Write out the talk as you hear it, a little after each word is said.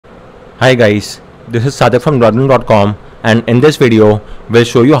Hi guys, this is Sadak from Drodman.com, and in this video we'll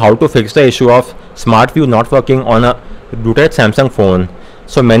show you how to fix the issue of SmartView not working on a rooted Samsung phone.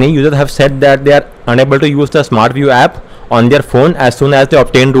 So many users have said that they are unable to use the SmartView app on their phone as soon as they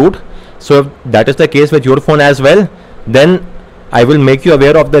obtain root. So if that is the case with your phone as well, then I will make you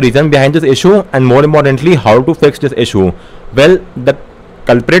aware of the reason behind this issue and more importantly how to fix this issue. Well, the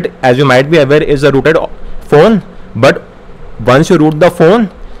culprit, as you might be aware, is a rooted phone, but once you root the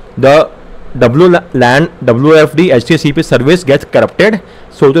phone, the WLAN WFD HTTP service gets corrupted.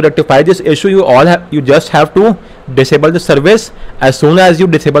 So to rectify this issue, you just have to disable the service. As soon as you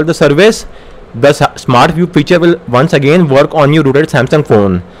disable the service, the SmartView feature will once again work on your rooted Samsung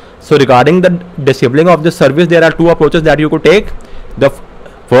phone. So regarding the disabling of this service, there are two approaches that you could take. The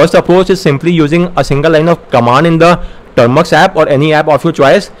first approach is simply using a single line of command in the Termux app or any app of your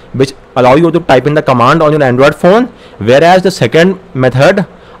choice, which allow you to type in the command on your Android phone, whereas the second method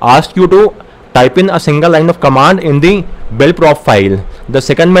asks you to type in a single line of command in the build prop file. The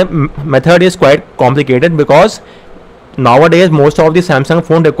second method is quite complicated because nowadays most of the Samsung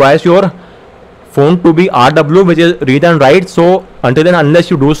phone requires your phone to be RW, which is read and write. So until and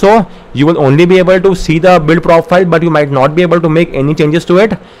unless you do so, you will only be able to see the build prop file, but you might not be able to make any changes to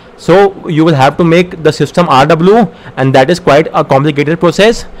it. So you will have to make the system RW, and that is quite a complicated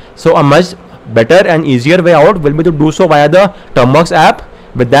process. So a much better and easier way out will be to do so via the Termux app.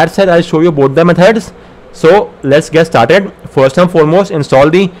 With that said, I'll show you both the methods. So let's get started. First and foremost, install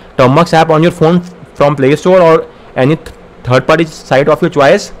the Termux app on your phone from Play Store or any third-party site of your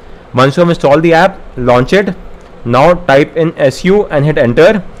choice. Once you have installed the app, launch it. Now type in SU and hit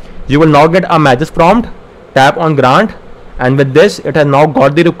enter. You will now get a message prompt. Tap on grant, and with this it has now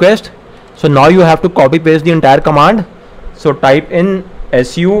got the request. So now you have to copy paste the entire command. So type in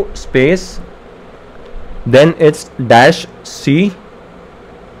SU space, then it's -C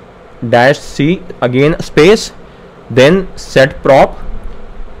again space, then set prop,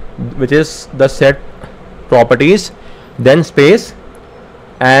 which is the set properties, then space,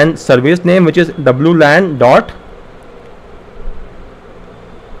 and service name, which is WLAN dot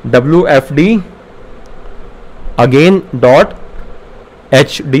WFD again dot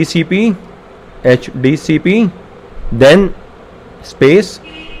HDCP, then space,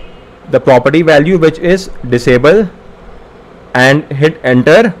 the property value, which is disable, and hit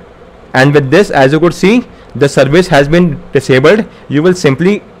enter. And with this, as you could see, the service has been disabled. You will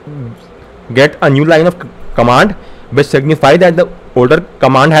simply get a new line of command, which signify that the older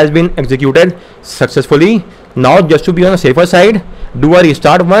command has been executed successfully. Now, just to be on the safer side, do a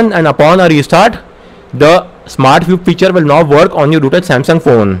restart one, and upon a restart, the SmartView feature will now work on your rooted Samsung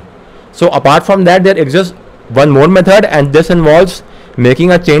phone. So apart from that, there exists one more method, and this involves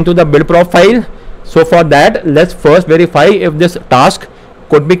making a change to the build prop file. So for that, let's first verify if this task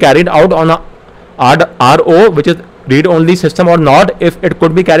could be carried out on a RO, which is read only system, or not. If it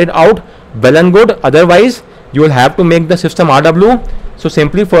could be carried out, well and good. Otherwise, you will have to make the system RW. So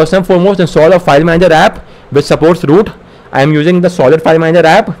simply first and foremost, install a file manager app which supports root. I am using the Solid File Manager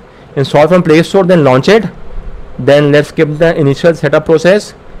app. Install from Play Store, then launch it. Then let's skip the initial setup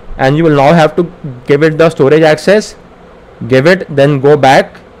process, and you will now have to give it the storage access. Give it, then go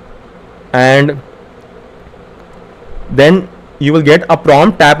back, and then you will get a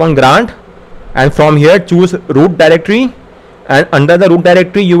prompt. Tap on grant, and from here choose root directory, and under the root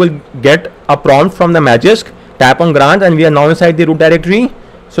directory you will get a prompt from the Magisk. Tap on grant, and we are now inside the root directory.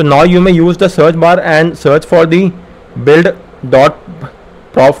 So now you may use the search bar and search for the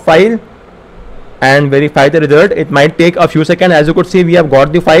build.prop file and verify the result. It might take a few seconds. As you could see, we have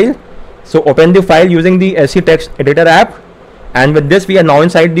got the file. So open the file using the SC text editor app, and with this we are now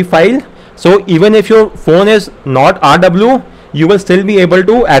inside the file. So even if your phone is not RW, you will still be able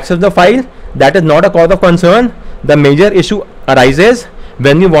to access the file. That is not a cause of concern. The major issue arises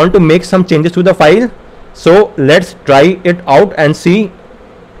when we want to make some changes to the file. So let's try it out and see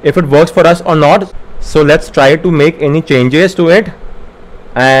if it works for us or not. So let's try to make any changes to it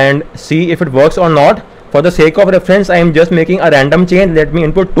and see if it works or not. For the sake of reference, I am just making a random change. Let me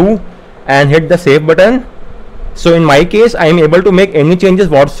input 2 and hit the save button. So in my case, I am able to make any changes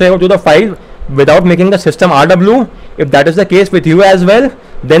whatsoever to the file without making the system RW. If that is the case with you as well,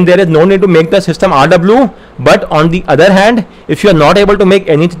 then there is no need to make the system RW. But on the other hand, if you are not able to make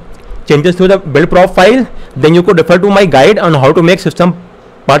any changes to the build prop file, then you could refer to my guide on how to make system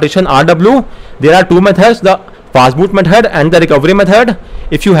partition RW. There are two methods, the fastboot method and the recovery method.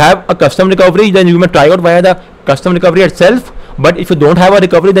 If you have a custom recovery, then you may try out via the custom recovery itself. But if you don't have a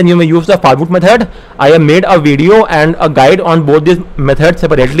recovery, then you may use the fastboot method. I have made a video and a guide on both these methods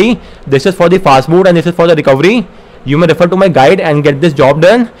separately. This is for the fastboot and this is for the recovery. you may refer to my guide and get this job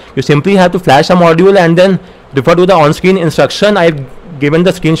done. You simply have to flash a module and then refer to the on-screen instruction. I've given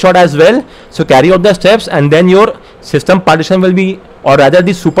the screenshot as well. So carry out the steps, and then your system partition will be, or rather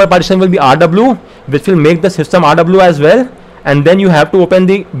the super partition will be RW, which will make the system RW as well. And then you have to open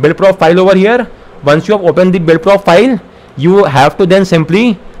the buildprop file over here. Once you have opened the buildprop file, you have to then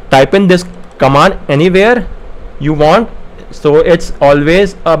simply type in this command anywhere you want. So it's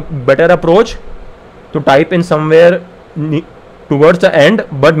always a better approach to type in somewhere towards the end,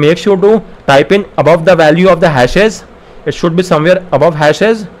 but make sure to type in above the value of the hashes. It should be somewhere above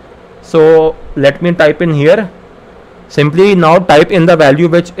hashes. So let me type in here. Simply now type in the value,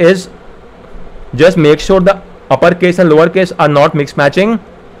 which is, just make sure the uppercase and lowercase are not mix matching.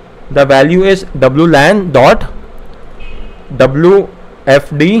 The value is wlan dot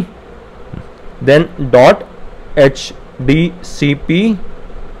wfd then dot hdcp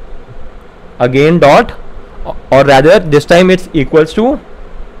again dot, or rather this time it's equals to,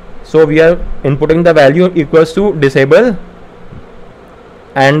 so we are inputting the value equals to disable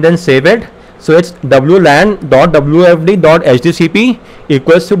and then save it. So it's wlan dot wfd dot hdcp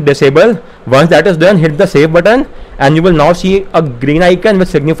equals to disable. Once that is done, hit the save button and you will now see a green icon which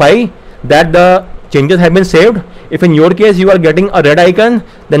signify that the changes have been saved. If in your case you are getting a red icon,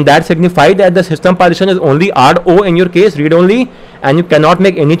 then that signifies that the system partition is only RO in your case, read only, and you cannot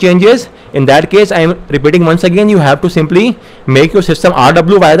make any changes. In that case, I am repeating once again, you have to simply make your system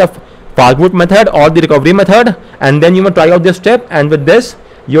RW via the fastboot method or the recovery method, and then you will try out this step, and with this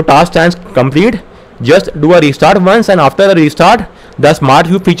your task stands complete. Just do a restart once, and after the restart, the Smart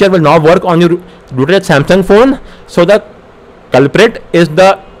View feature will now work on your rooted Samsung phone. So the culprit is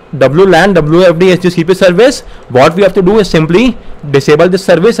the wlan wfd hdcp service. What we have to do is simply disable this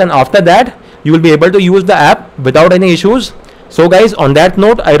service, and after that you will be able to use the app without any issues. So guys, on that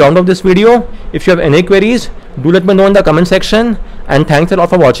note, I round off this video. If you have any queries, do let me know in the comment section, and thanks a lot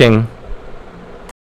for watching.